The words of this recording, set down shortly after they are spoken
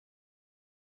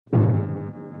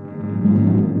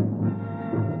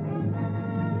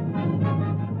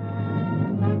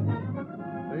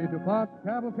DuPont's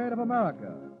Cavalcade of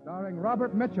America, starring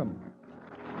Robert Mitchum.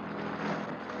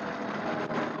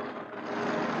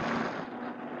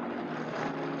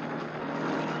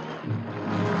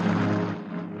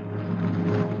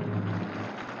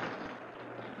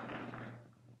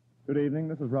 Good evening.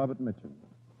 This is Robert Mitchum.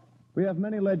 We have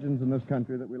many legends in this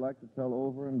country that we like to tell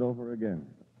over and over again.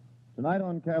 Tonight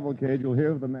on Cavalcade, you'll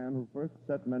hear of the man who first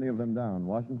set many of them down,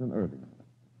 Washington Irving.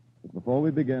 But before we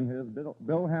begin, here's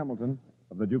Bill Hamilton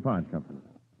of the DuPont Company.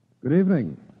 Good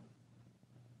evening.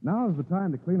 Now is the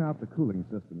time to clean out the cooling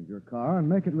system of your car and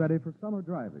make it ready for summer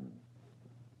driving.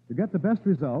 To get the best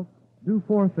results, do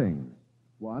 4 things.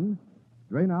 1,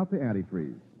 drain out the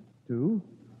antifreeze. 2,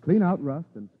 clean out rust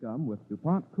and scum with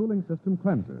DuPont Cooling System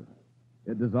Cleanser.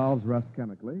 It dissolves rust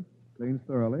chemically, cleans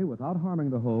thoroughly without harming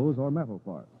the hose or metal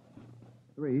parts.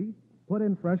 3, put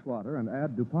in fresh water and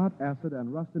add DuPont Acid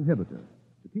and Rust Inhibitor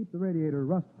to keep the radiator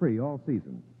rust-free all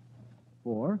season.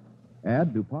 4,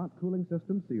 add DuPont Cooling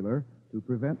System Sealer to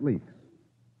prevent leaks.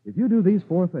 If you do these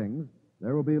 4 things,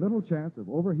 there will be little chance of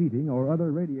overheating or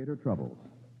other radiator troubles.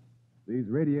 These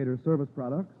radiator service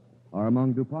products are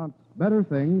among DuPont's better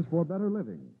things for better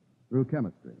living through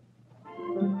chemistry.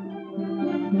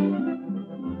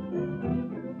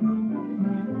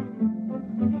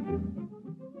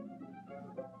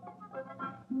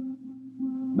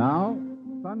 Now,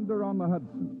 Thunder on the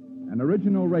Hudson, an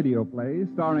original radio play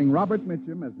starring Robert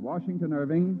Mitchum as Washington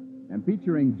Irving and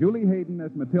featuring Julie Hayden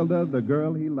as Matilda, the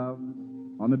girl he loves,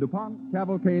 on the DuPont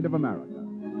Cavalcade of America.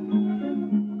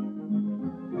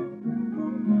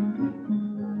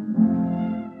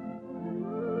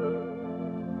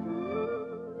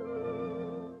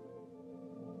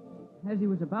 As he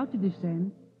was about to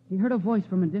descend, he heard a voice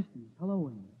from a distance,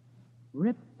 helloing.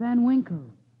 Rip Van Winkle.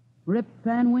 Rip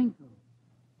Van Winkle.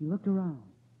 He looked around,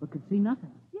 but could see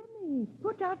nothing. Jimmy,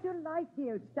 put out your light,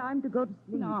 dear. It's time to go to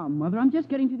sleep. No, Mother, I'm just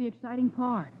getting to the exciting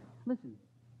part. Listen.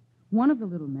 One of the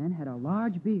little men had a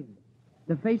large beard.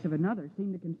 The face of another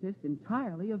seemed to consist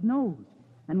entirely of nose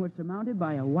and was surmounted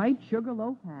by a white sugar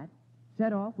loaf hat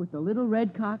set off with the little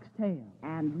red cock's tail.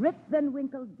 And Rip Van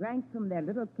Winkle drank from their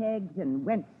little kegs and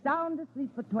went sound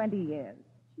asleep for 20 years.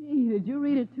 Gee, did you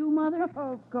read it too, Mother?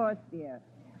 Oh, of course, dear.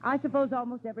 I suppose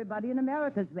almost everybody in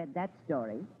America's read that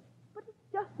story. But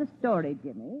it's just a story,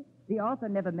 Jimmy. The author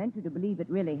never meant you to believe it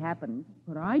really happened.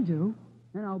 But I do.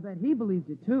 And I'll bet he believed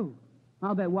it, too.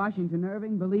 I'll bet Washington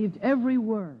Irving believed every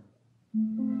word.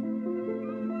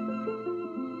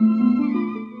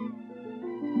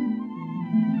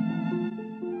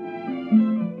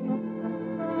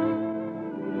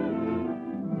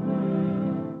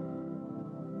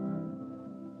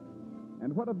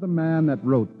 And what of the man that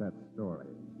wrote that story?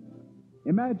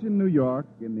 Imagine New York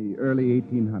in the early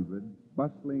 1800s,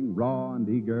 bustling, raw, and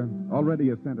eager,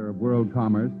 already a center of world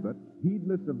commerce, but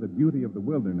heedless of the beauty of the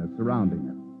wilderness surrounding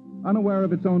it, unaware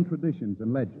of its own traditions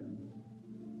and legends.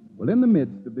 Well, in the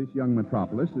midst of this young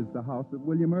metropolis is the house of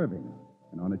William Irving,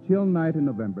 and on a chill night in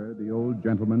November, the old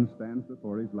gentleman stands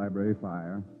before his library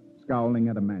fire, scowling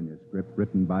at a manuscript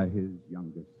written by his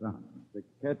youngest son. The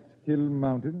Catskill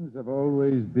Mountains have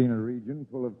always been a region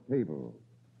full of fables.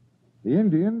 The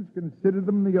Indians considered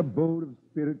them the abode of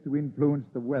spirits who influence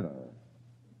the weather.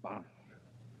 Bosh!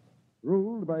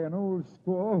 Ruled by an old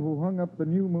squaw who hung up the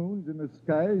new moons in the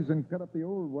skies and cut up the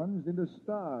old ones into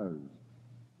stars.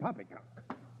 Poppycock!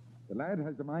 The lad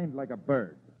has a mind like a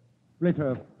bird.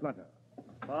 Flitter, flutter.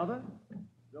 Father?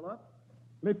 Still up?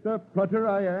 Flitter, flutter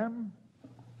I am.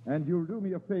 And you'll do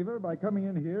me a favor by coming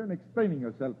in here and explaining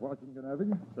yourself, Washington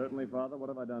Irving. Certainly, Father. What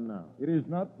have I done now? It is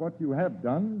not what you have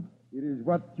done. It is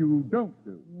what you don't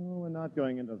do. Oh, we're not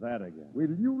going into that again.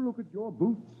 Will you look at your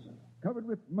boots? Covered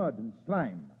with mud and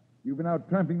slime. You've been out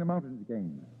tramping the mountains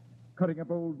again. Cutting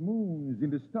up old moons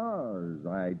into stars,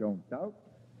 I don't doubt.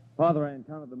 Father, I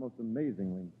encountered the most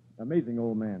amazing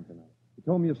old man tonight. He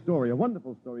told me a story, a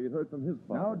wonderful story he'd heard from his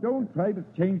father. Now, don't try to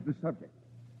change the subject.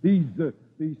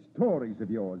 These stories of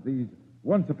yours, these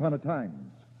once upon a times,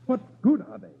 what good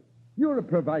are they? Europe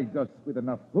provides us with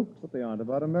enough books. But they aren't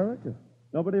about America.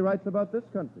 Nobody writes about this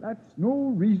country. That's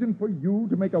no reason for you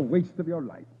to make a waste of your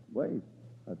life. Waste?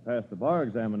 I've passed the bar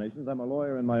examinations. I'm a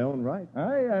lawyer in my own right.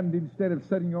 Aye, and instead of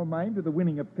setting your mind to the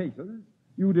winning of cases,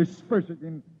 you disperse it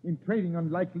in trading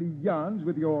unlikely yarns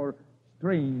with your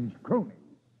strange cronies.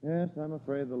 Yes, I'm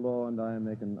afraid the law and I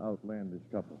make an outlandish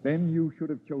couple. Then you should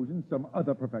have chosen some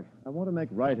other profession. I want to make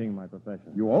writing my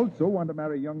profession. You also want to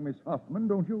marry young Miss Hoffman,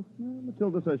 don't you?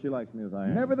 Matilda says she likes me as I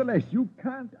am. Nevertheless, you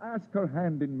can't ask her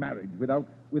hand in marriage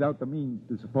without the means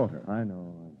to support her. I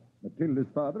know. Matilda's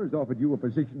father has offered you a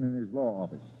position in his law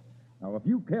office. Now, if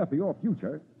you care for your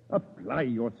future, apply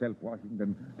yourself,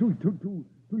 Washington, to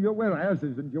to your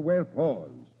whereases and your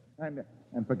wherefores, and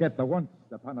forget the once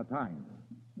upon a time.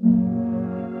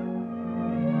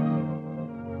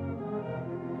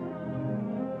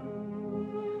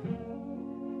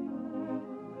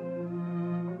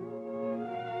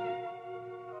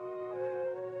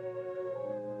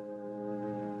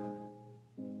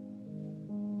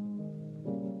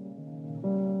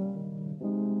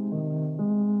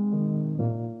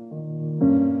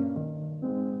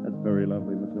 Very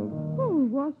lovely, Matilda. Oh,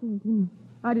 Washington.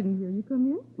 I didn't hear you come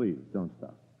in. Please, don't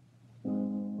stop.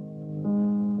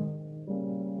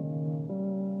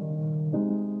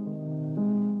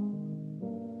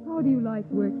 How do you like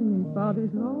working in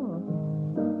Father's law?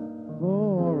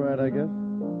 Oh, all right, I guess.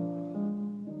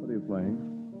 What are you playing?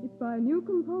 It's by a new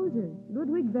composer,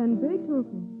 Ludwig van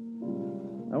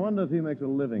Beethoven. I wonder if he makes a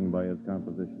living by his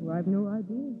composition. Oh, I've no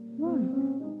idea. Why?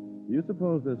 Do you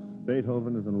suppose this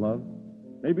Beethoven is in love?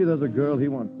 Maybe there's a girl he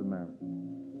wants to marry.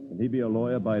 Can he be a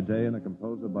lawyer by day and a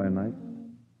composer by night?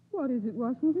 What is it,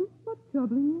 Washington? What's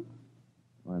troubling you?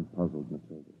 I'm puzzled,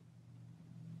 Matilda.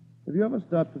 Have you ever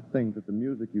stopped to think that the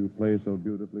music you play so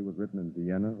beautifully was written in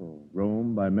Vienna or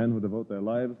Rome by men who devote their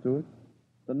lives to it?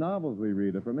 The novels we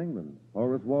read are from England.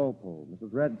 Horace Walpole,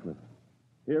 Mrs. Radcliffe.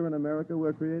 Here in America,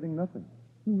 we're creating nothing.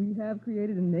 We have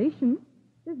created a nation.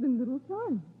 There's been little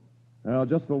time. Well,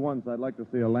 just for once, I'd like to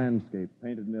see a landscape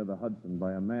painted near the Hudson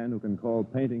by a man who can call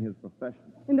painting his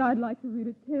profession. And I'd like to read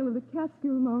a tale of the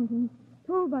Catskill Mountains,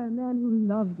 told by a man who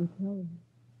loves to tell it.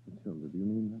 Matilda, do you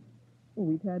mean that? Well,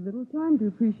 we've had little time to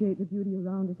appreciate the beauty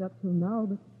around us up till now,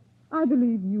 but I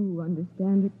believe you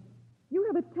understand it. You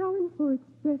have a talent for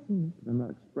expressing it. I'm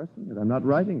not expressing it. I'm not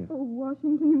writing it. Oh,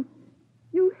 Washington,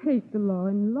 you hate the law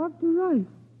and love to write.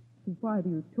 So why do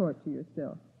you torture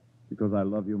yourself? Because I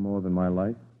love you more than my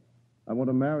life. I want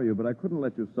to marry you, but I couldn't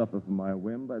let you suffer for my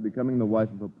whim by becoming the wife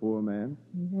of a poor man.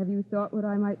 And have you thought what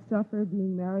I might suffer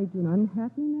being married to an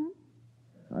unhappy man?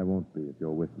 I won't be if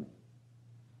you're with me.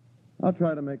 I'll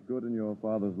try to make good in your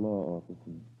father's law office.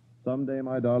 And someday,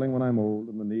 my darling, when I'm old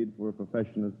and the need for a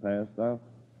profession is past,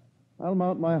 I'll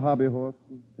mount my hobby horse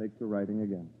and take to writing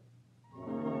again.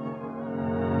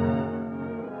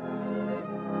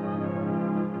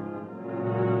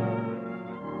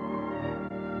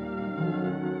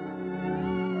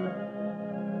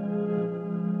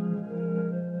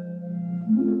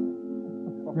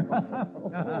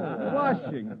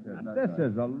 Washington, this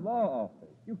is a law office.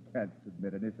 You can't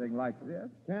submit anything like this.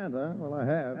 Can't, huh? Well, I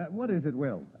have. What is it,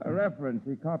 Will? A reference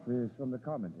he copies from the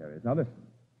commentaries. Now, listen.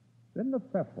 Then the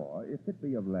fefor, if it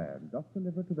be of land, doth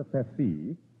deliver to the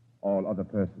fefi, all other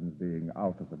persons being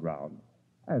out of the ground,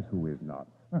 as who is not,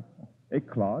 a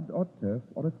clod or turf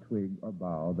or a twig or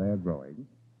bough there growing.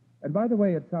 And by the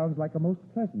way, it sounds like a most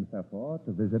pleasant fefor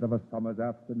to visit of a summer's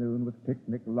afternoon with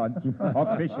picnic lunch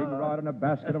or fishing rod and a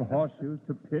basket of horseshoes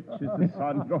to pitch as the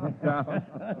sun goes down.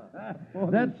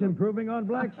 That's improving on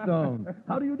Blackstone.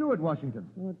 How do you do it, Washington?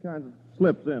 Well, it kind of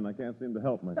slips in. I can't seem to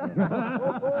help myself.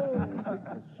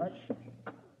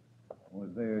 Was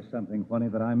there something funny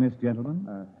that I missed,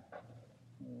 gentlemen?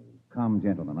 Come,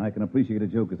 gentlemen. I can appreciate a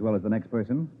joke as well as the next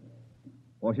person.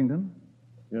 Washington?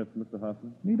 Yes, Mr.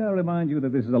 Hoffman? Need I remind you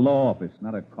that this is a law office,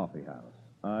 not a coffee house?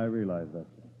 I realize that,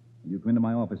 sir. You come into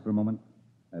my office for a moment?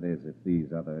 That is, if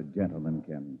these other gentlemen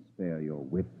can spare your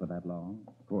wit for that long.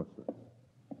 Of course, sir.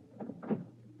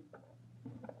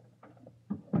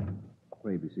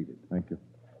 Pray be seated. Thank you.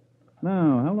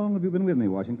 Now, how long have you been with me,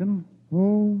 Washington?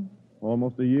 Oh,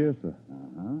 almost a year, sir.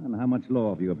 Uh-huh. And how much law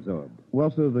have you absorbed? Well,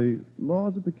 sir, the law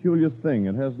is a peculiar thing.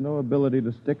 It has no ability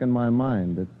to stick in my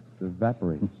mind. It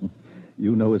evaporates.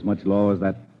 You know as much law as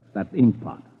that ink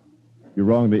pot. You're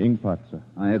wrong, the ink pot, sir.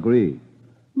 I agree.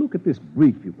 Look at this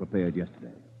brief you prepared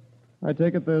yesterday. I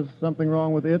take it there's something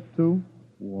wrong with it, too?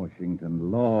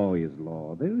 Washington, law is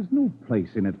law. There is no place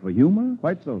in it for humor.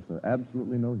 Quite so, sir.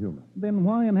 Absolutely no humor. Then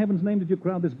why in heaven's name did you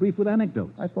crowd this brief with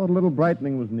anecdotes? I thought a little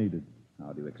brightening was needed.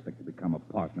 How do you expect to become a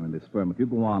partner in this firm if you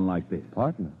go on like this?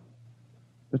 Partner?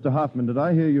 Mr. Hoffman, did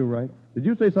I hear you right? Did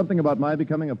you say something about my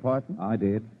becoming a partner? I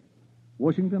did.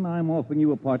 Washington, I'm offering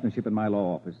you a partnership in my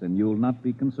law office, and you'll not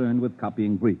be concerned with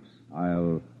copying briefs.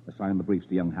 I'll assign the briefs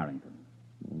to young Harrington.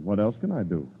 What else can I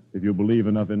do, if you believe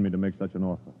enough in me to make such an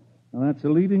offer? Well, that's a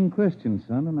leading question,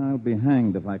 son, and I'll be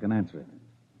hanged if I can answer it.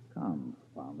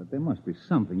 Confound it, there must be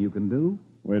something you can do.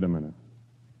 Wait a minute.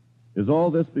 Is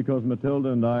all this because Matilda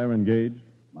and I are engaged?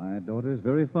 My daughter is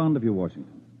very fond of you,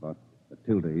 Washington, but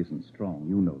Matilda isn't strong.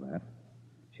 You know that.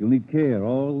 She'll need care,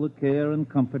 all the care and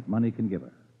comfort money can give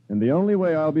her. And the only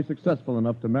way I'll be successful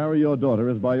enough to marry your daughter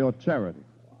is by your charity.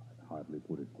 I'd hardly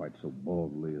put it quite so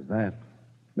boldly as that.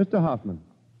 Mr. Hoffman,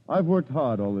 I've worked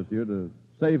hard all this year to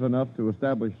save enough to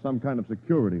establish some kind of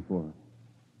security for her.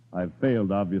 I've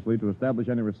failed, obviously, to establish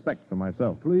any respect for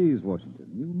myself. Please, Washington,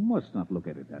 you must not look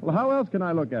at it that way. Well, how else can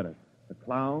I look at it? The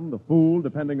clown, the fool,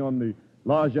 depending on the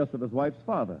largesse of his wife's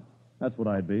father. That's what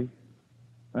I'd be.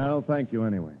 Well, thank you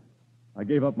anyway. I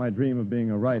gave up my dream of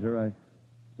being a writer. I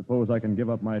suppose I can give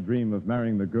up my dream of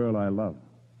marrying the girl I love.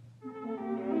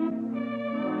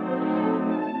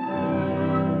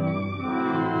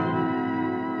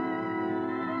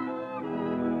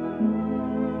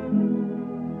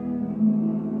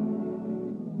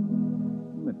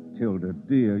 Matilda,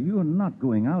 dear, you're not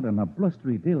going out on a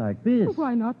blustery day like this. Well,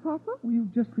 why not, Papa? Well,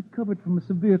 you've just recovered from a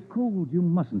severe cold. You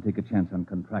mustn't take a chance on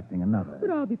contracting another. But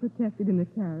I'll be protected in the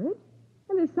carriage.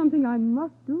 And there's something I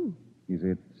must do. Is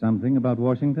it something about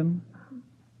Washington?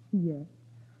 Yes.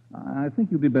 I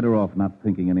think you'd be better off not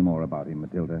thinking any more about him,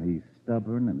 Matilda. He's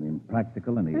stubborn and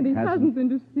impractical, and And he hasn't been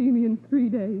to see me in 3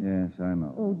 days. Yes, I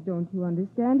know. Oh, don't you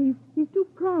understand? He's too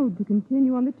proud to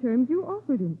continue on the terms you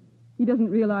offered him. He doesn't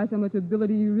realize how much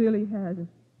ability he really has.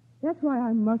 That's why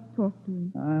I must talk to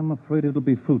him. I'm afraid it'll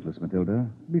be fruitless, Matilda.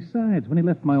 Besides, when he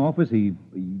left my office, he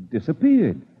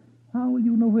disappeared. How will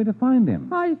you know where to find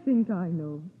him? I think I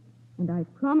know. And I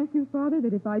promise you, Father,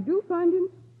 that if I do find him,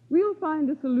 we'll find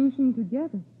a solution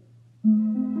together.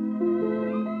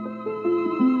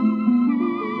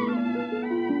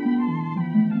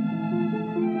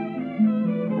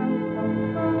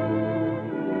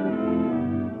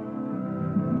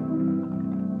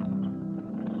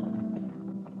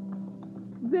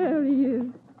 There he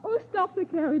is. Oh, stop the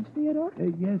carriage, Theodore.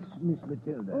 Yes, Miss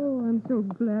Matilda. Oh, I'm so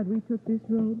glad we took this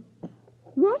road.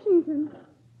 Washington.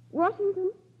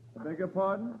 Washington. I beg your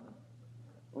pardon?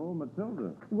 Oh,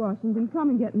 Matilda. Washington, come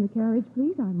and get in the carriage,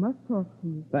 please. I must talk to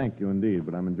you. Thank you indeed,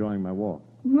 but I'm enjoying my walk.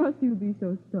 Must you be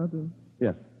so stubborn?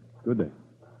 Yes. Good day.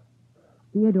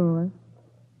 Theodore,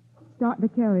 start the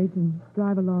carriage and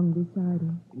drive along beside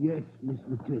him. Yes, Miss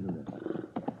Matilda.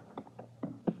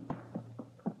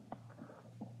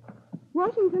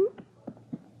 Washington,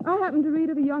 I happened to read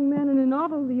of a young man in a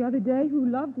novel the other day who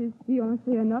loved his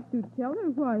fiancée enough to tell her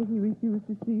why he refused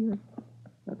to see her.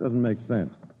 That doesn't make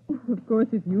sense. Of course,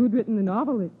 if you'd written the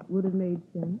novel, it would have made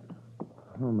sense.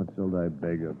 Oh, Matilda, I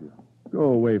beg of you. Go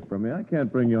away from me. I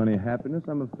can't bring you any happiness.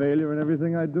 I'm a failure in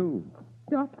everything I do.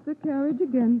 Stop the carriage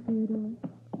again, Theodore.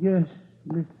 Yes,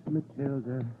 Miss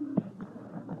Matilda.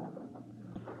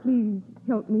 Please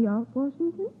help me out,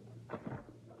 Washington.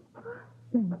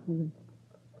 Thank you.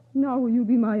 Now will you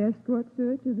be my escort,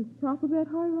 sir, to the top of that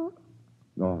high rock?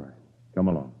 All right. Come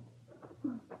along.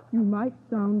 You might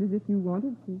sound as if you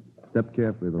wanted to. Step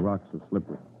carefully. The rocks are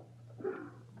slippery.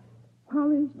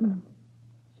 Polished and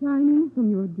shining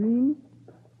from your dreams.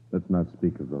 Let's not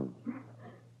speak of those.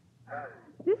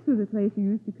 This was a place you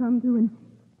used to come to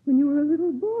when you were a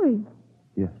little boy.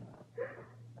 Yes.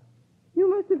 You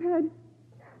must have had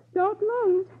stout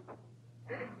lungs.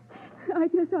 I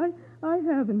guess I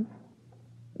haven't.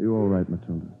 Are you all right,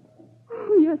 Matilda?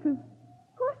 Oh, yes, of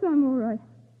course I'm all right.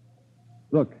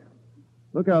 Look.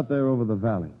 Look out there over the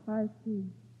valley. I see.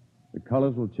 The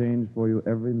colors will change for you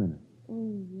every minute.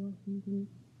 Oh, Washington,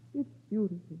 it's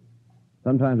beautiful.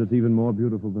 Sometimes it's even more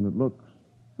beautiful than it looks.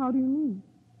 How do you mean?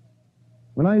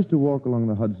 When I used to walk along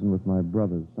the Hudson with my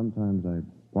brothers, sometimes I'd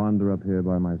wander up here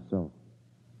by myself,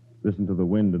 listen to the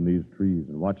wind in these trees,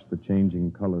 and watch the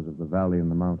changing colors of the valley and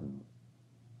the mountains.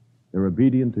 They're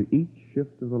obedient to each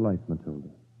shift of the light, Matilda,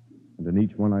 and in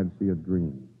each one I'd see a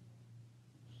dream,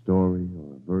 a story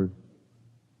or a verse,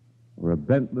 or a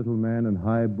bent little man in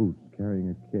high boots carrying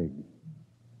a keg,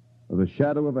 or the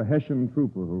shadow of a Hessian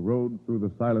trooper who rode through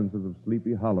the silences of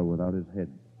Sleepy Hollow without his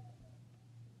head.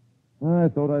 I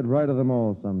thought I'd write of them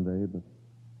all someday, but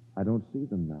I don't see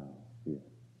them now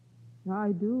here.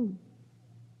 I do.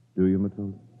 Do you,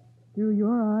 Matilda? Through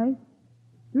your eyes.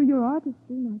 Through your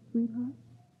artistry, my sweetheart.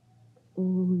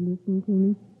 Oh, listen to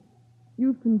me.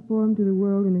 You've conformed to the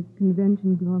world and its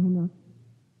conventions long enough.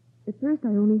 At first, I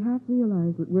only half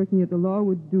realized what working at the law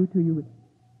would do to you. But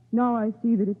now I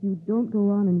see that if you don't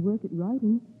go on and work at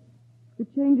writing, the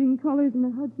changing colors in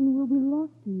the Hudson will be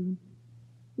lost to you.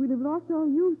 We'd have lost our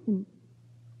youth and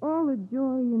all the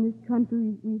joy in this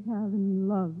country we have in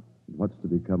love. What's to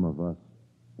become of us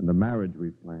and the marriage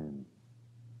we've planned?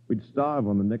 We'd starve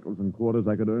on the nickels and quarters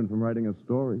I could earn from writing a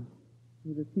story.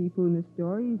 The people in the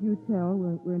stories you tell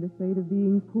weren't afraid of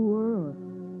being poor or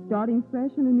starting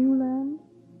fresh in a new land.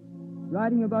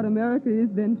 Writing about America is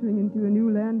venturing into a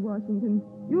new land, Washington.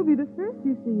 You'll be the first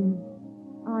you see, and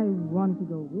I want to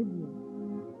go with you.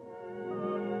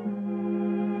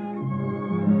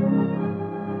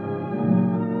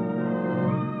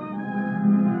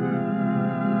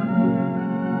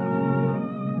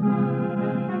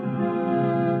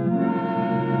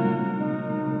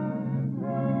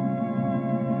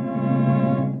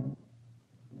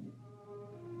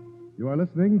 You are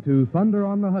listening to Thunder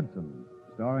on the Hudson,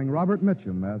 starring Robert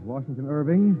Mitchum as Washington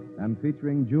Irving and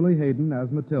featuring Julie Hayden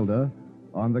as Matilda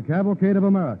on the Cavalcade of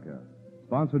America,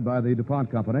 sponsored by the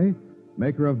DuPont Company,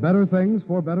 maker of better things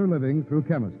for better living through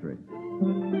chemistry.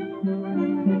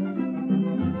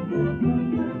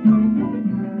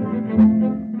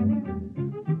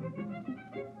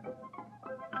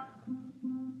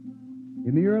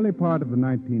 In the early part of the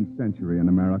 19th century in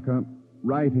America,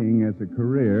 writing as a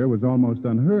career was almost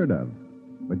unheard of.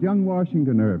 But young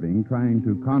Washington Irving, trying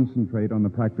to concentrate on the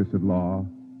practice of law,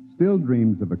 still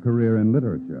dreams of a career in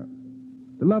literature.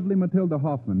 The lovely Matilda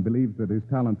Hoffman believes that his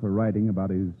talent for writing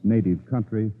about his native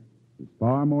country is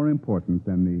far more important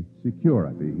than the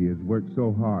security he has worked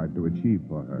so hard to achieve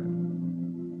for her.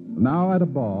 Now, at a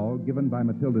ball given by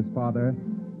Matilda's father,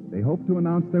 they hope to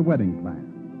announce their wedding plans.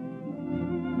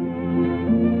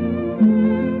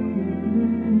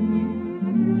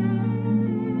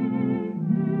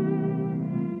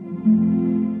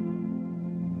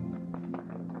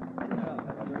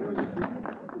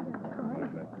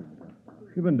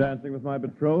 You've been dancing with my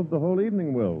betrothed the whole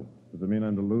evening, Will. Does it mean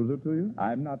I'm to lose her to you?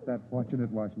 I'm not that fortunate,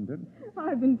 Washington.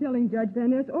 I've been telling Judge Van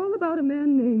Ness all about a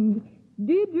man named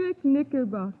Diedrich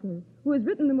Knickerbocker, who has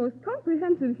written the most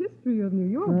comprehensive history of New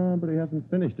York. But he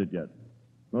hasn't finished it yet.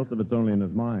 Most of it's only in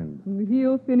his mind.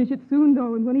 He'll finish it soon,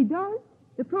 though, and when he does,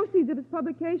 the proceeds of his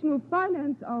publication will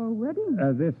finance our wedding.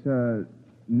 This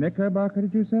Knickerbocker,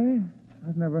 did you say?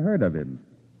 I've never heard of him.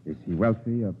 Is he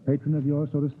wealthy, a patron of yours,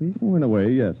 so to speak? Oh, in a way,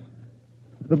 yes.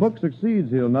 If the book succeeds,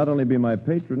 he'll not only be my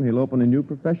patron, he'll open a new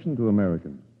profession to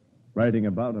Americans, writing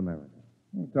about America.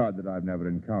 It's odd that I've never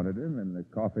encountered him in the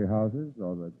coffee houses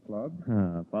or the clubs.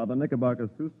 Father Knickerbocker's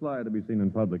too sly to be seen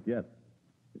in public yet.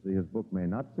 You see, his book may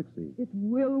not succeed. It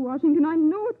will, Washington. I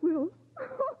know it will.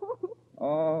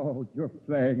 Oh, you're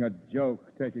playing a joke,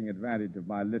 taking advantage of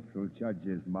my literal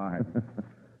judge's mind.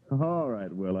 All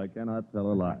right, Will, I cannot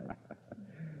tell a lie.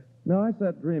 No, I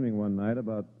sat dreaming one night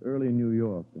about early New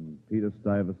York and Peter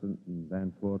Stuyvesant and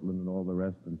Van Cortlandt and all the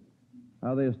rest and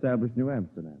how they established New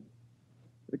Amsterdam.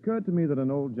 It occurred to me that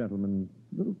an old gentleman,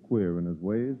 a little queer in his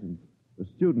ways and a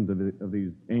student of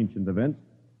these ancient events,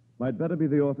 might better be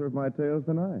the author of my tales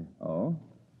than I. Oh?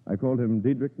 I called him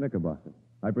Diedrich Knickerbocker.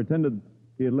 I pretended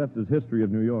he had left his history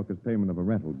of New York as payment of a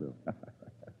rental bill.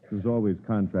 He was always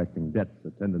contracting debts,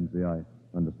 a tendency I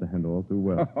understand all too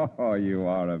well. Oh, you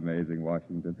are amazing,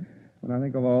 Washington. When I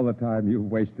think of all the time you've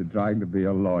wasted trying to be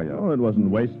a lawyer. Oh, it wasn't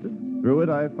wasted. Through it,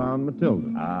 I found Matilda.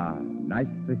 Ah,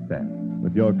 nicely said.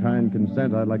 With your kind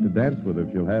consent, I'd like to dance with her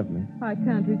if you'll have me. I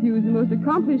can't refuse the most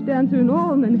accomplished dancer in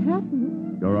all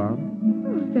Manhattan. Your arm?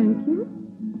 Oh, thank you.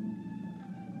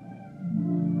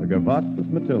 A gavotte with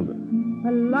Matilda.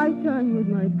 A lifetime with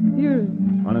my dearest.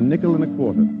 On a nickel and a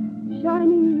quarter.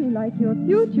 Shining like your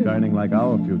future. Shining like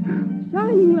our future.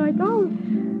 Shining like our...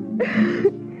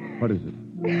 What is it?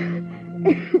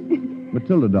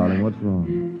 Matilda, darling, what's wrong?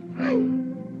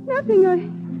 Nothing. I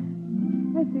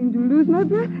seem to lose my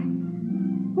breath.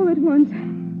 All at once.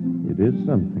 It is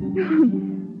something.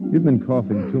 You've been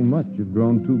coughing too much. You've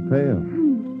grown too pale.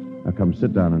 Now come,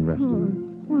 sit down and rest a little.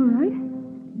 All right.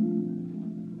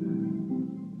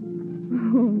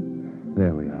 Oh.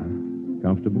 There we are.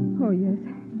 Comfortable? Oh, yes.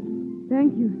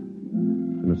 Thank you.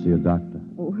 Going to see a doctor.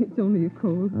 Oh, it's only a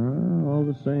cold. All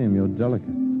the same, you're delicate.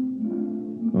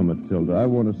 Oh, Matilda, I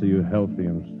want to see you healthy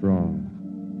and strong.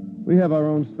 We have our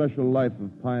own special life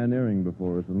of pioneering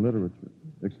before us in literature.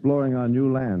 Exploring our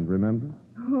new land, remember?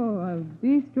 Oh, I'll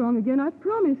be strong again, I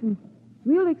promise. And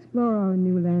we'll explore our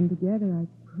new land together. I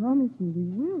promise you we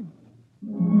will.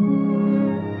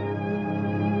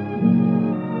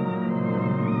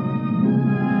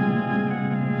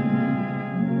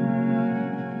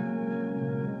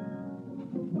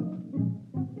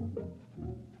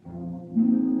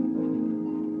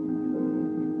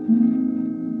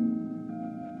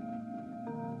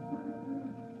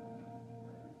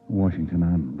 Washington,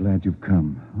 I'm glad you've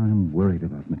come. I'm worried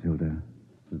about Matilda.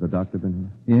 Has the doctor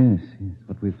been here? Yes.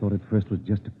 What we thought at first was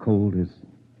just a cold is...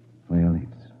 Well,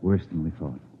 it's worse than we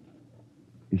thought.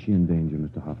 Is she in danger,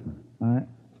 Mr. Hoffman?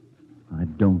 I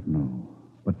don't know.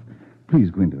 But please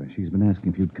go into her. She's been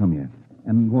asking if you'd come yet.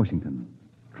 And Washington,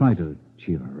 try to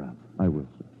cheer her up. I will,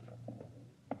 sir.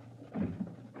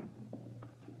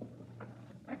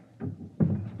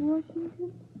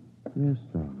 Washington? Yes,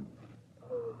 darling.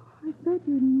 I thought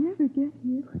you'd never get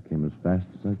here. I came as fast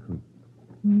as I could.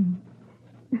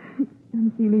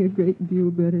 I'm feeling a great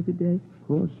deal better today. Of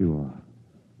course you are.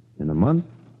 In a month,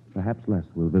 perhaps less,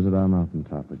 we'll visit our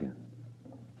mountaintop again.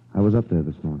 I was up there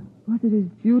this morning. Was it as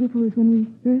beautiful as when we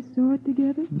first saw it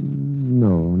together?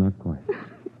 No, not quite.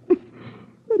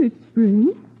 But it's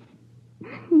spring.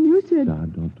 said... Now,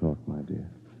 don't talk, my dear.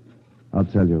 I'll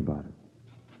tell you about it.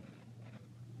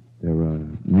 There are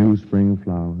new spring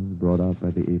flowers brought out by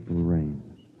the April rains.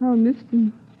 I'll miss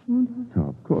them, won't I? No,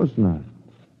 of course not.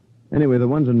 Anyway, the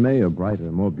ones in May are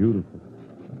brighter, more beautiful.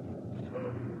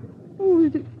 Oh,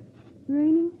 is it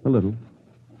raining? A little.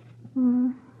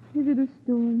 Is it a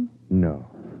storm? No.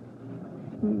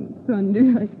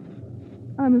 Thunder.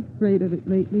 I'm afraid of it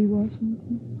lately,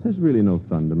 Washington. There's really no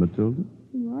thunder, Matilda.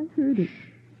 Oh, I heard it.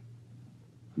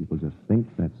 People just think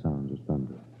that sounds as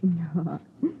thunder. No.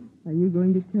 Are you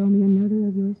going to tell me another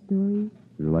of your stories?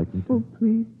 Would you like me to? Oh,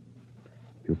 please.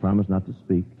 If you'll promise not to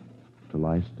speak, to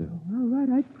lie still. All right,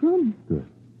 I promise. Good.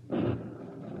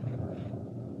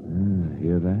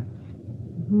 Hear that?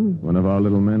 Mm-hmm. One of our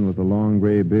little men with the long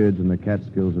gray beards and the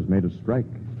Catskills has made a strike.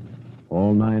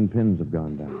 All 9 pins have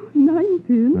gone down. 9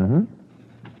 pins? Uh-huh.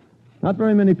 Not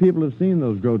very many people have seen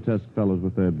those grotesque fellows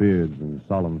with their beards and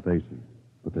solemn faces.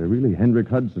 But they're really Hendrik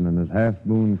Hudson and his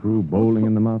half-moon crew bowling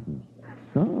in the mountains.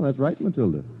 Oh, that's right,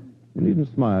 Matilda. You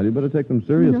needn't smile. You better take them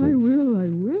seriously. I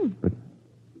will. But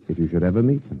if you should ever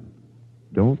meet them,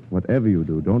 whatever you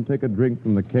do, don't take a drink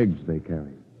from the kegs they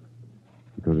carry.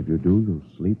 Because if you do,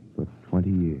 you'll sleep for 20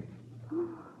 years.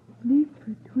 Sleep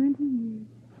for 20 years.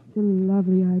 It's a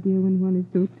lovely idea when one is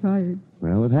so tired.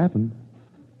 Well, it happened.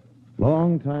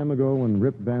 Long time ago when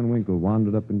Rip Van Winkle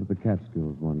wandered up into the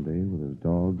Catskills one day with his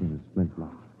dog and his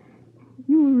flintlock.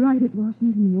 You will write it,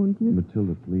 Washington, won't you?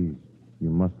 Matilda, please. You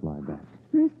must lie back.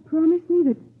 First, promise me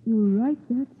that you'll write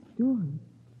that story.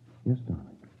 Yes,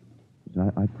 darling.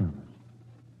 Yes, I promise.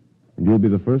 And you'll be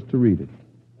the first to read it.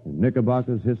 In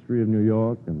Knickerbocker's History of New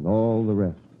York and all the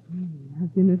rest.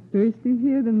 I've been the first to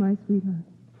hear them, my sweetheart.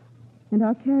 And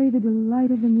I'll carry the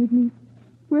delight of them with me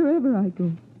wherever I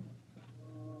go.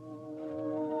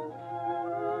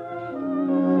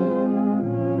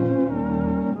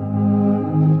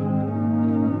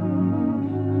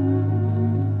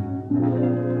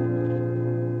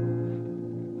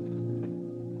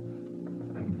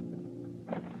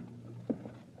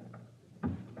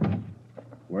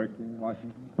 Working,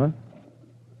 Washington? Huh?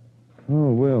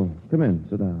 Oh, Will. Come in.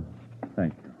 Sit down.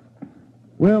 Thank you.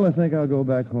 Well, I think I'll go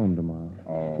back home tomorrow.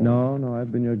 Oh. No,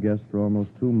 I've been your guest for almost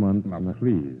 2 months. Now, and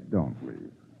please, don't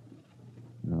leave.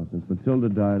 No, since Matilda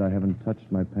died, I haven't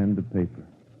touched my pen to paper.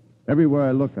 Everywhere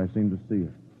I look, I seem to see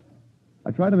her.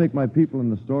 I try to make my people in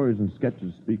the stories and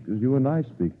sketches speak as you and I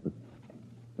speak, but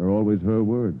they're always her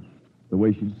words, the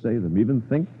way she'd say them, even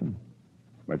think them.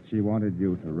 But she wanted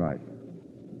you to write.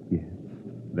 Yes.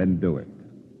 Then do it.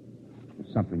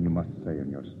 There's something you must say in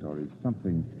your stories,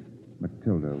 something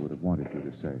Matilda would have wanted you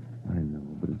to say. I know,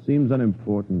 but it seems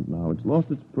unimportant now. It's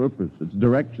lost its purpose, its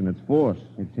direction, its force.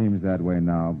 It seems that way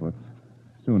now, but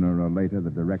sooner or later the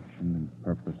direction and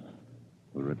purpose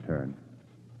will return.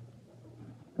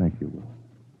 Thank you, Will.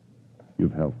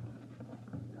 You've helped.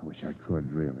 I wish I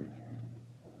could, really.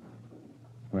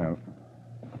 Well,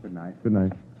 good night. Good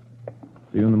night.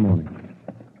 See you in the morning.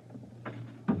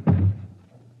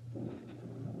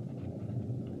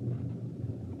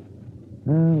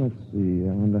 Let's see.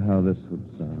 I wonder how this would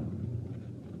sound.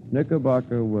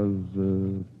 Knickerbocker was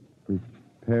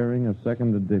preparing a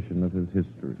second edition of his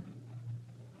history,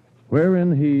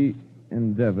 wherein he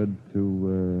endeavored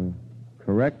to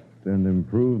correct and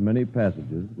improve many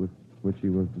passages with which he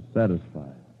was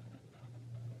dissatisfied.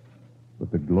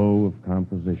 But the glow of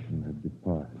composition had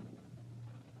departed.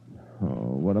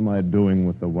 Oh, what am I doing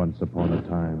with the once upon a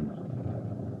time?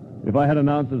 If I had an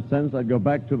ounce of sense, I'd go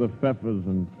back to the Pfeffers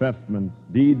and Pfeffments,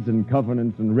 deeds and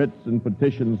covenants and writs and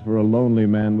petitions for a lonely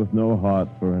man with no heart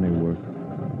for any work.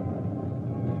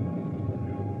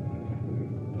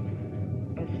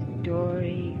 A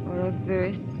story or a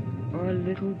verse or a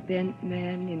little bent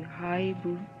man in high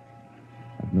boots.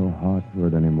 I've no heart for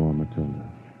it anymore, Matilda.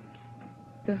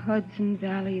 The Hudson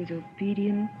Valley is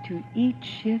obedient to each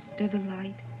shift of the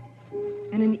light,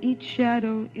 and in each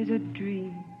shadow is a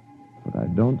dream. But I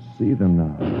don't see them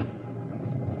now.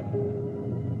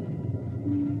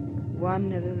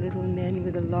 One of the little men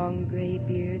with the long gray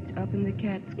beards up in the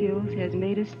Catskills has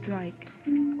made a strike.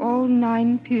 All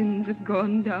 9 pins have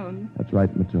gone down. That's right,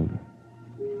 Matilda.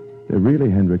 They're really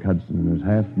Hendrik Hudson and his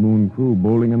half-moon crew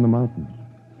bowling in the mountains.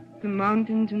 The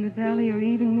mountains in the valley are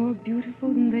even more beautiful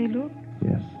than they look.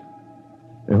 Yes.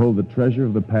 They hold the treasure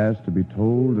of the past to be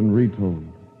told and retold.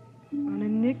 On a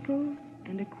nickel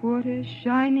and a quarter,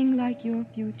 shining like your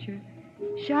future,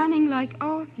 shining like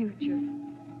our future.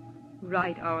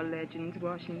 Write our legends,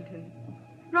 Washington.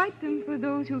 Write them for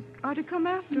those who are to come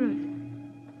after us.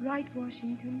 Write,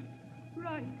 Washington.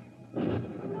 Write.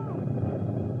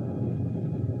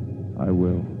 I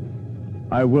will.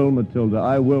 I will, Matilda.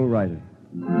 I will write it.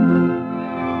 In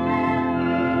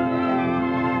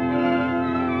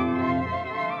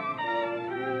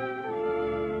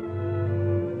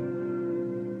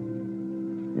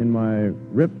my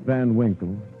Rip Van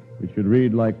Winkle, it should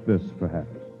read like this, perhaps.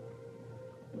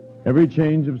 Every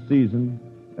change of season,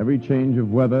 every change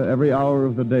of weather, every hour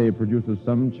of the day produces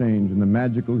some change in the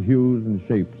magical hues and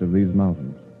shapes of these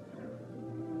mountains.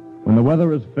 When the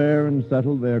weather is fair and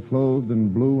settled, they are clothed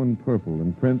in blue and purple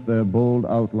and print their bold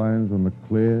outlines on the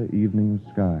clear evening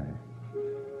sky.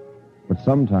 But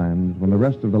sometimes, when the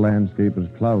rest of the landscape is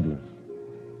cloudless,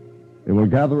 they will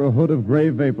gather a hood of gray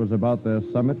vapors about their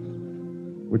summits,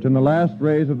 which in the last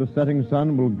rays of the setting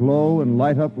sun will glow and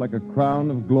light up like a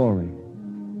crown of glory.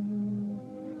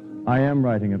 I am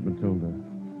writing it, Matilda.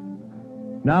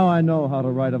 Now I know how to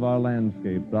write of our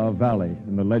landscapes, our valley,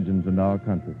 and the legends in our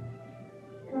country.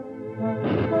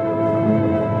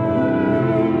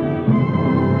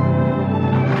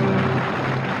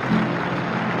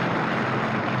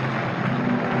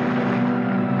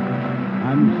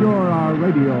 I'm sure our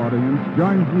radio audience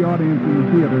joins the audience in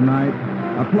the theater tonight,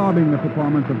 applauding the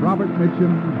performance of Robert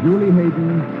Mitchum, Julie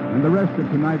Hayden, and the rest of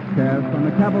tonight's cast on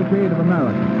the Cavalcade of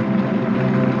America.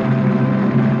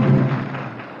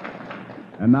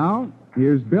 And now,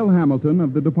 here's Bill Hamilton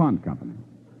of the DuPont Company.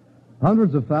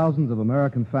 Hundreds of thousands of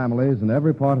American families in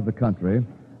every part of the country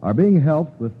are being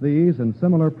helped with these and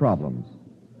similar problems.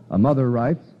 A mother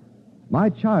writes, "My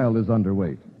child is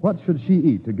underweight. What should she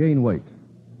eat to gain weight?"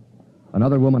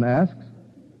 Another woman asks,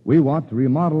 "We want to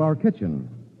remodel our kitchen,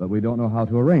 but we don't know how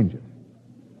to arrange it."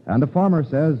 And a farmer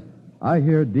says, "I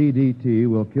hear DDT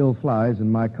will kill flies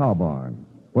in my cow barn.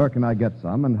 Where can I get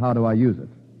some, and how do I use it?"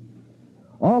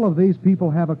 All of these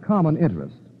people have a common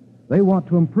interest. They want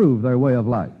to improve their way of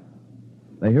life.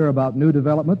 They hear about new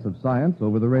developments of science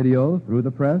over the radio, through the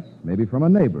press, maybe from a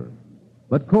neighbor.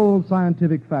 But cold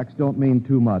scientific facts don't mean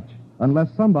too much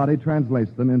unless somebody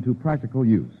translates them into practical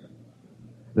use.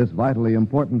 This vitally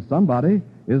important somebody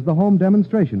is the home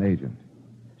demonstration agent.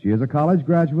 She is a college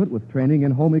graduate with training in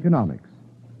home economics.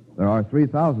 There are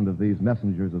 3,000 of these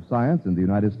messengers of science in the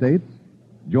United States,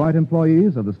 joint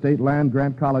employees of the state land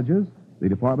grant colleges, the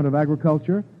Department of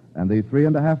Agriculture, and the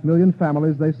 3.5 million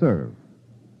families they serve.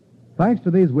 Thanks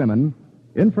to these women,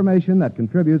 information that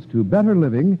contributes to better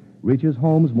living reaches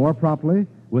homes more promptly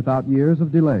without years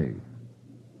of delay.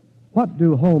 What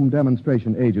do home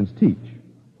demonstration agents teach?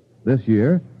 This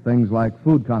year, things like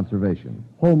food conservation,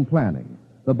 home planning,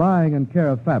 the buying and care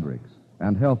of fabrics,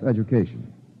 and health education.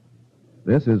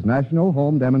 This is National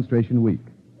Home Demonstration Week.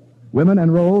 Women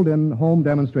enrolled in home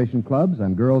demonstration clubs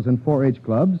and girls in 4-H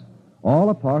clubs, all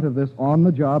a part of this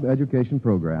on-the-job education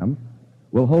program,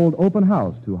 will hold open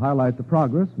house to highlight the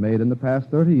progress made in the past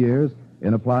 30 years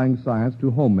in applying science to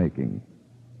homemaking.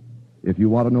 If you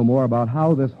want to know more about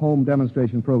how this home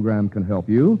demonstration program can help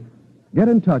you, get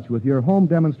in touch with your home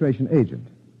demonstration agent.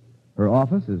 Her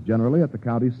office is generally at the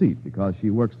county seat because she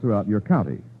works throughout your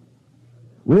county.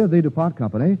 We at the DuPont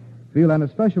Company feel an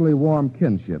especially warm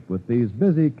kinship with these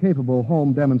busy, capable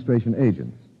home demonstration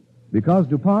agents because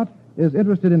DuPont is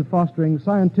interested in fostering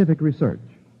scientific research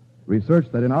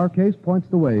that in our case points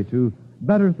the way to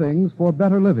better things for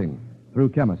better living through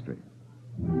chemistry.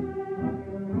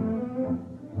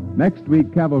 Next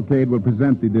week, Cavalcade will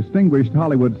present the distinguished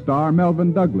Hollywood star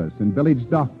Melvyn Douglas in Village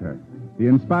Doctor, the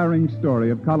inspiring story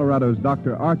of Colorado's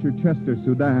Dr. Archer Chester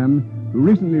Sudan, who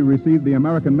recently received the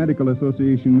American Medical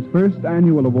Association's first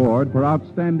annual award for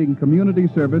outstanding community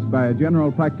service by a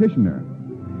general practitioner.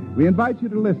 We invite you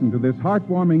to listen to this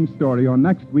heartwarming story on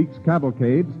next week's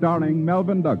Cavalcade, starring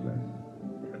Melvyn Douglas.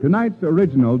 Tonight's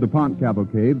original DuPont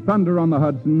Cavalcade, Thunder on the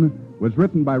Hudson, was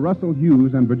written by Russell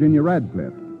Hughes and Virginia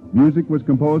Radcliffe. Music was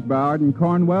composed by Arden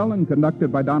Cornwell and conducted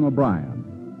by Donald Bryan.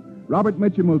 Robert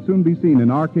Mitchum will soon be seen in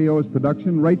RKO's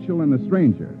production, Rachel and the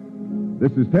Stranger.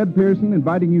 This is Ted Pearson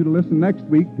inviting you to listen next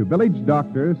week to Village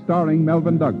Doctor, starring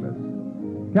Melvyn Douglas.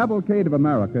 Cavalcade of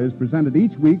America is presented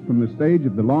each week from the stage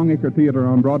of the Longacre Theater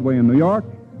on Broadway in New York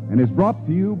and is brought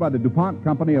to you by the DuPont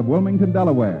Company of Wilmington,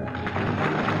 Delaware.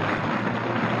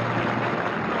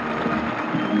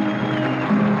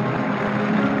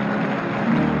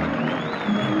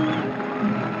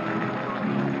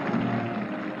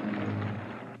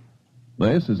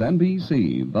 This is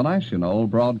NBC, the national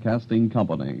broadcasting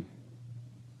company.